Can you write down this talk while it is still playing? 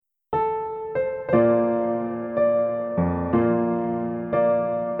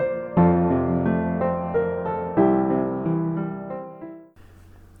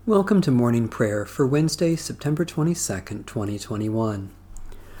Welcome to morning prayer for Wednesday, September 22nd, 2021.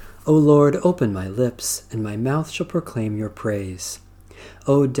 O Lord, open my lips, and my mouth shall proclaim your praise.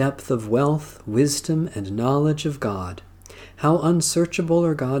 O depth of wealth, wisdom, and knowledge of God! How unsearchable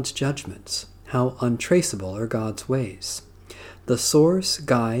are God's judgments! How untraceable are God's ways! The source,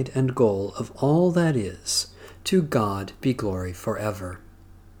 guide, and goal of all that is, to God be glory forever.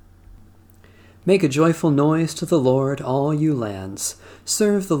 Make a joyful noise to the Lord, all you lands.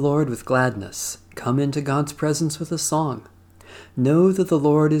 Serve the Lord with gladness. Come into God's presence with a song. Know that the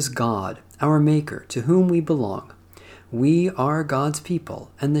Lord is God, our Maker, to whom we belong. We are God's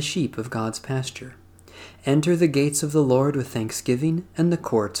people and the sheep of God's pasture. Enter the gates of the Lord with thanksgiving and the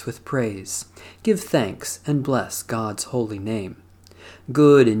courts with praise. Give thanks and bless God's holy name.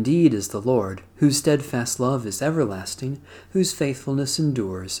 Good indeed is the Lord, whose steadfast love is everlasting, whose faithfulness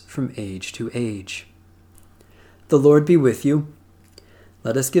endures from age to age. The Lord be with you.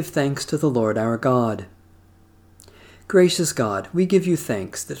 Let us give thanks to the Lord our God. Gracious God, we give you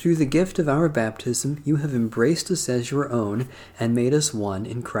thanks that through the gift of our baptism you have embraced us as your own and made us one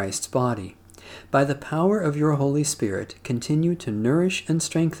in Christ's body. By the power of your Holy Spirit, continue to nourish and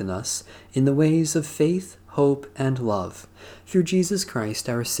strengthen us in the ways of faith, hope, and love. Through Jesus Christ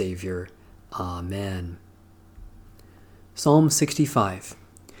our Savior. Amen. Psalm 65.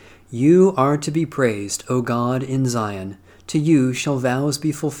 You are to be praised, O God, in Zion. To you shall vows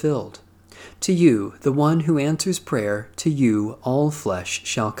be fulfilled. To you, the one who answers prayer, to you all flesh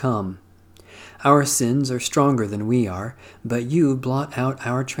shall come. Our sins are stronger than we are, but you blot out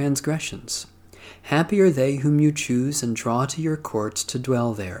our transgressions. Happy are they whom you choose and draw to your courts to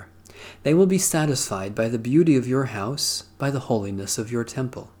dwell there. They will be satisfied by the beauty of your house, by the holiness of your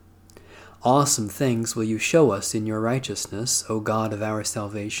temple. Awesome things will you show us in your righteousness, O God of our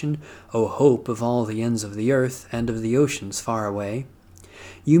salvation, O hope of all the ends of the earth and of the oceans far away.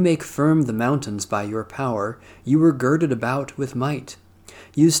 You make firm the mountains by your power. You were girded about with might.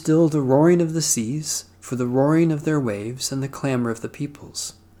 You still the roaring of the seas, for the roaring of their waves and the clamor of the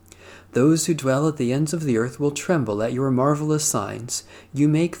peoples. Those who dwell at the ends of the earth will tremble at your marvelous signs. You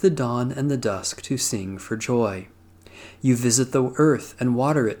make the dawn and the dusk to sing for joy. You visit the earth and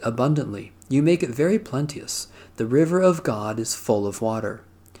water it abundantly. You make it very plenteous. The river of God is full of water.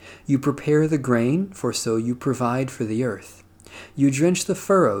 You prepare the grain, for so you provide for the earth. You drench the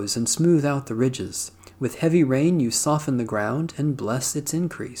furrows and smooth out the ridges. With heavy rain you soften the ground and bless its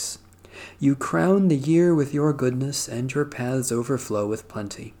increase. You crown the year with your goodness, and your paths overflow with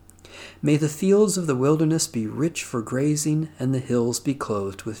plenty. May the fields of the wilderness be rich for grazing, and the hills be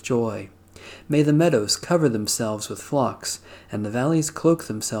clothed with joy. May the meadows cover themselves with flocks, and the valleys cloak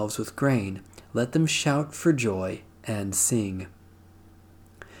themselves with grain. Let them shout for joy and sing.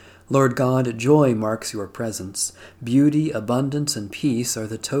 Lord God, joy marks your presence. Beauty, abundance, and peace are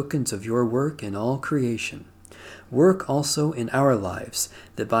the tokens of your work in all creation. Work also in our lives,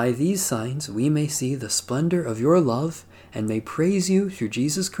 that by these signs we may see the splendor of your love and may praise you through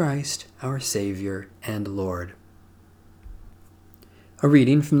Jesus Christ, our Savior and Lord. A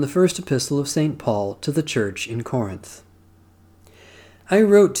reading from the first epistle of St. Paul to the church in Corinth. I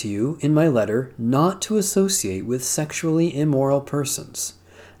wrote to you in my letter not to associate with sexually immoral persons,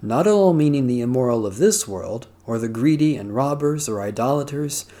 not at all meaning the immoral of this world, or the greedy and robbers or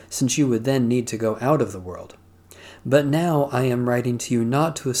idolaters, since you would then need to go out of the world. But now I am writing to you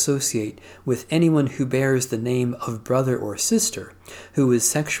not to associate with anyone who bears the name of brother or sister, who is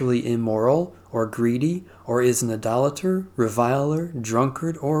sexually immoral, or greedy, or is an idolater, reviler,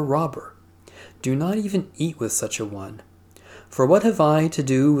 drunkard, or robber. Do not even eat with such a one. For what have I to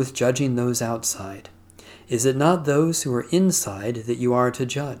do with judging those outside? Is it not those who are inside that you are to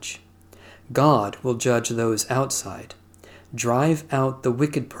judge? God will judge those outside. Drive out the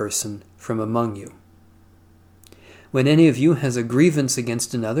wicked person from among you. When any of you has a grievance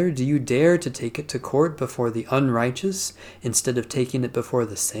against another, do you dare to take it to court before the unrighteous instead of taking it before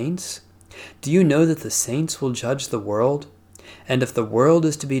the saints? Do you know that the saints will judge the world? And if the world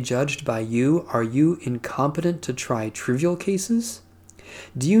is to be judged by you, are you incompetent to try trivial cases?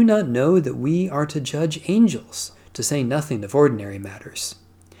 Do you not know that we are to judge angels, to say nothing of ordinary matters?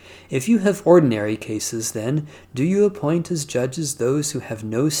 If you have ordinary cases, then, do you appoint as judges those who have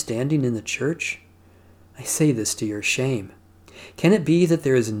no standing in the church? I say this to your shame. Can it be that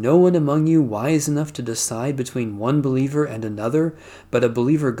there is no one among you wise enough to decide between one believer and another, but a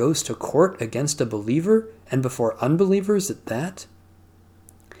believer goes to court against a believer, and before unbelievers at that?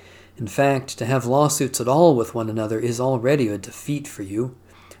 In fact, to have lawsuits at all with one another is already a defeat for you.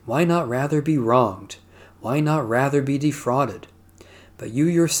 Why not rather be wronged? Why not rather be defrauded? But you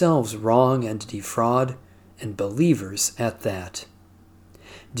yourselves wrong and defraud, and believers at that.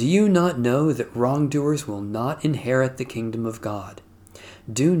 Do you not know that wrongdoers will not inherit the kingdom of God?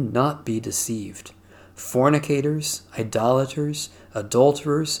 Do not be deceived. Fornicators, idolaters,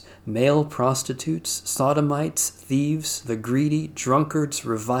 adulterers, male prostitutes, sodomites, thieves, the greedy, drunkards,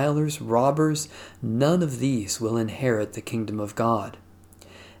 revilers, robbers, none of these will inherit the kingdom of God.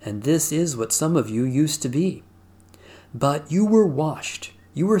 And this is what some of you used to be. But you were washed,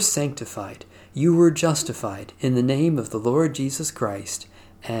 you were sanctified, you were justified in the name of the Lord Jesus Christ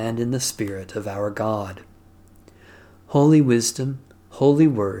and in the Spirit of our God. Holy wisdom, holy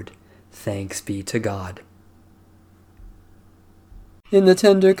word, thanks be to God. In the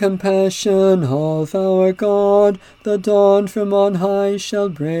tender compassion of our God, the dawn from on high shall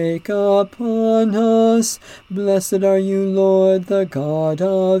break upon us. Blessed are you, Lord, the God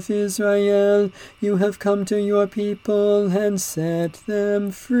of Israel. You have come to your people and set them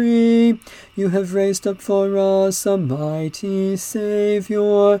free. You have raised up for us a mighty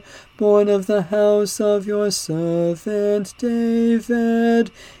Savior, born of the house of your servant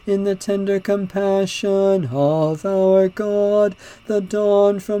David. In the tender compassion of our God, the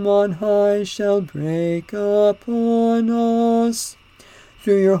dawn from on high shall break upon us.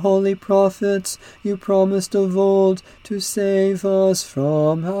 Through your holy prophets, you promised of old to save us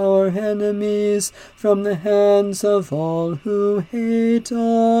from our enemies, from the hands of all who hate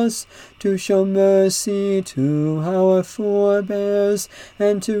us, to show mercy to our forebears,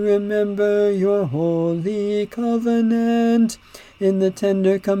 and to remember your holy covenant. In the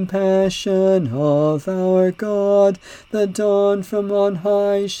tender compassion of our God, the dawn from on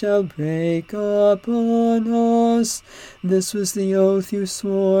high shall break upon us. This was the oath you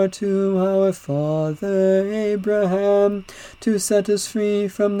swore to our father Abraham, to set us free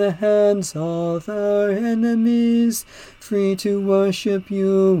from the hands of our enemies, free to worship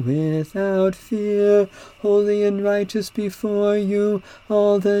you without fear, holy and righteous before you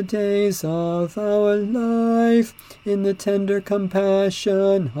all the days of our life. In the tender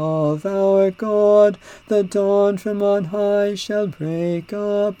compassion of our God, the dawn from on high shall break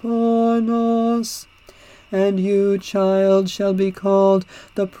upon us. And you, child, shall be called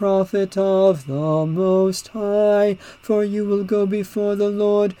the prophet of the Most High, for you will go before the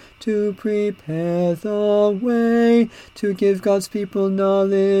Lord to prepare the way, to give God's people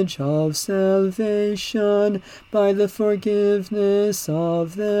knowledge of salvation by the forgiveness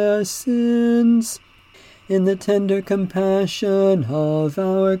of their sins. In the tender compassion of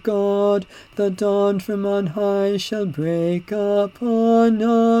our God, the dawn from on high shall break upon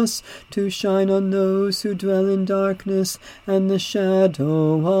us, to shine on those who dwell in darkness and the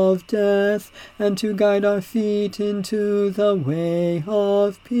shadow of death, and to guide our feet into the way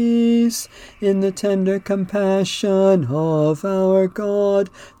of peace. In the tender compassion of our God,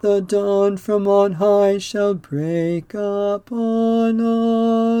 the dawn from on high shall break upon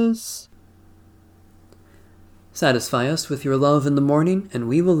us. Satisfy us with your love in the morning, and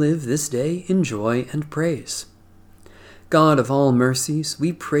we will live this day in joy and praise. God of all mercies,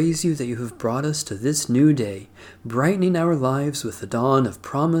 we praise you that you have brought us to this new day, brightening our lives with the dawn of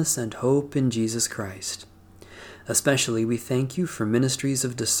promise and hope in Jesus Christ. Especially we thank you for ministries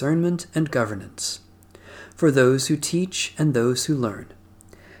of discernment and governance, for those who teach and those who learn,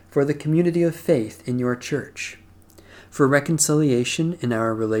 for the community of faith in your church, for reconciliation in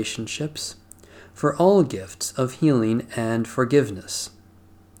our relationships, for all gifts of healing and forgiveness.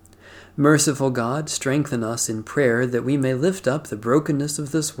 Merciful God, strengthen us in prayer that we may lift up the brokenness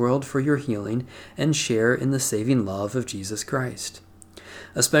of this world for your healing and share in the saving love of Jesus Christ.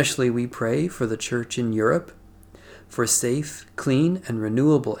 Especially we pray for the Church in Europe, for safe, clean, and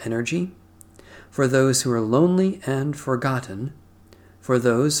renewable energy, for those who are lonely and forgotten, for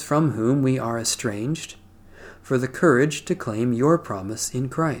those from whom we are estranged, for the courage to claim your promise in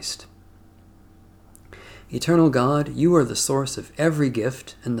Christ. Eternal God, you are the source of every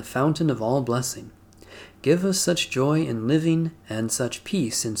gift and the fountain of all blessing. Give us such joy in living and such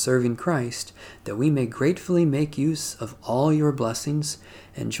peace in serving Christ that we may gratefully make use of all your blessings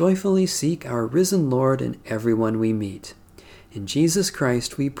and joyfully seek our risen Lord in everyone we meet. In Jesus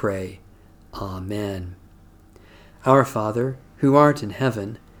Christ we pray. Amen. Our Father, who art in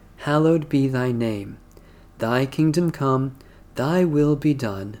heaven, hallowed be thy name. Thy kingdom come, thy will be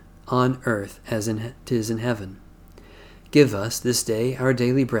done, on earth as it is in heaven. Give us this day our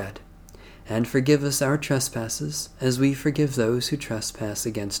daily bread, and forgive us our trespasses, as we forgive those who trespass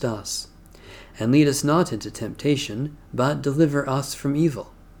against us. And lead us not into temptation, but deliver us from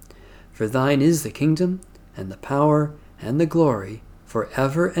evil. For thine is the kingdom, and the power, and the glory, for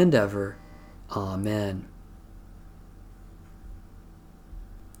ever and ever. Amen.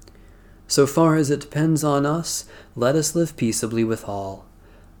 So far as it depends on us, let us live peaceably with all.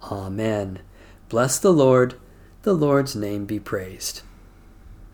 Amen. Bless the Lord. The Lord's name be praised.